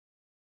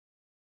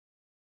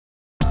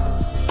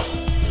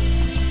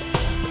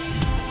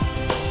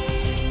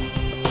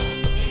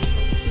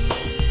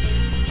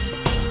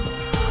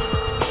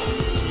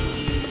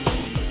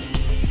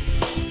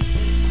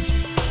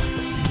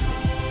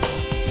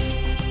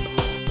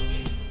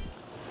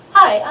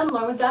Hi, I'm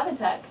Lauren with Diamond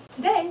Tech.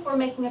 Today we're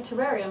making a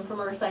terrarium from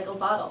a recycled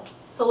bottle.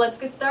 So let's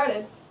get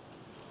started.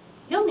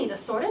 You'll need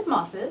assorted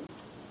mosses,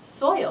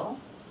 soil,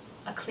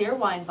 a clear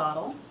wine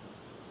bottle,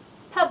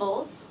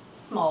 pebbles,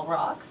 small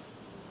rocks,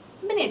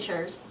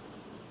 miniatures,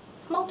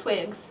 small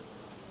twigs,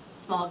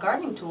 small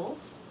gardening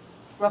tools,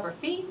 rubber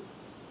feet,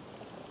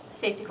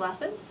 safety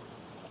glasses,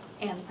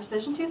 and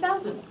Precision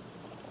 2000.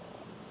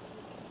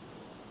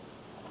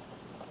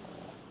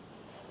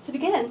 To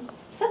begin,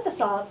 set the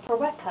saw up for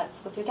wet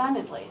cuts with your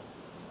diamond blade.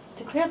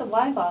 To clear the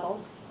wine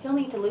bottle, you'll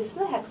need to loosen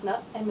the hex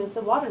nut and move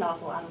the water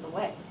nozzle out of the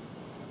way.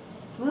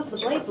 Move the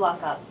blade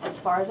block up as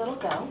far as it'll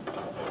go,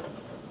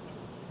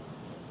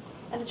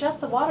 and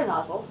adjust the water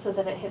nozzle so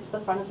that it hits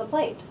the front of the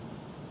blade.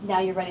 Now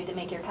you're ready to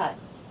make your cut.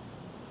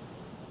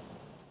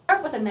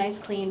 Start with a nice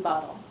clean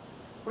bottle.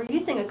 We're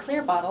using a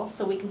clear bottle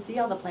so we can see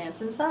all the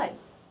plants inside.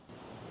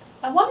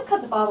 I want to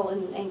cut the bottle in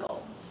an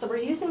angle, so we're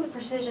using the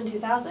Precision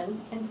 2000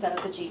 instead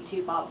of the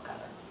G2 bottle cutter.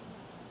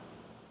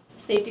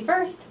 Safety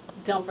first,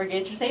 don't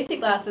forget your safety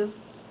glasses.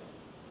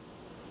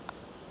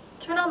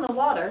 Turn on the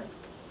water,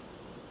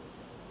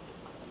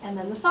 and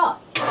then the saw.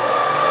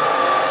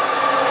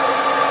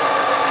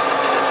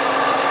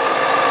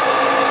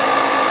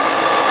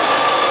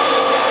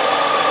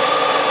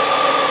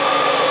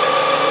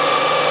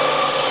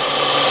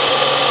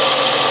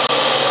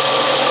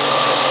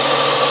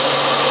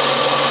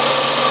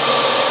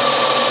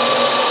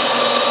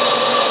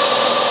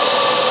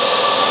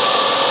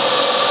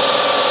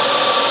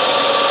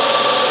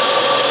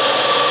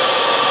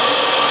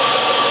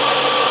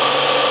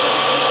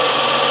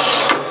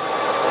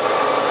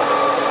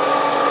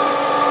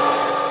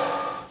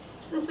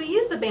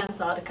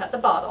 Bandsaw to cut the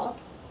bottle,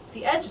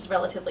 the edge is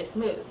relatively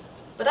smooth,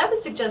 but I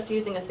would suggest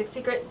using a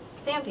 60 grit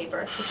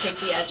sandpaper to take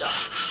the edge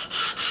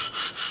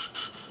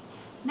off.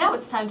 Now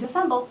it's time to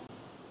assemble.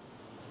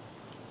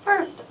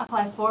 First,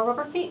 apply 4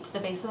 rubber feet to the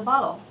base of the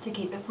bottle to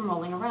keep it from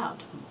rolling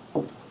around.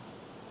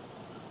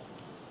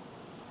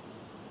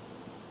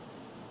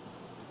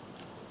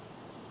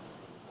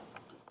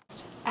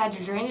 Add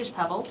your drainage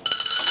pebbles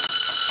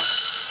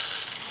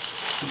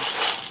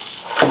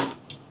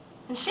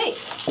and shake.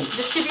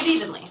 Distribute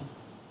evenly.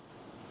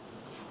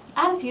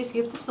 Add a few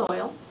scoops of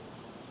soil,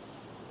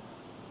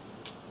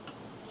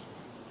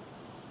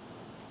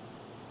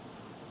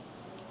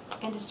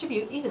 and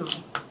distribute evenly.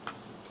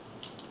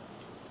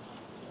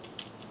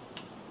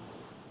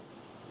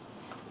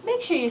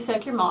 Make sure you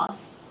soak your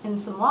moss in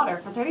some water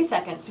for 30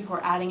 seconds before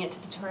adding it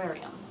to the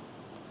terrarium.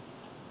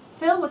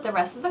 Fill with the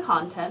rest of the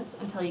contents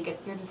until you get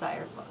your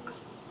desired look.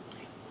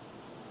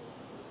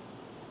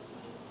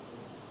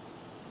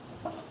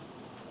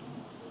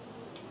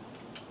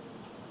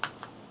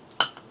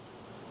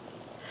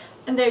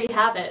 And there you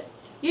have it.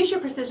 Use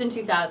your Precision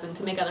 2000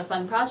 to make other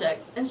fun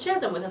projects and share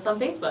them with us on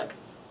Facebook.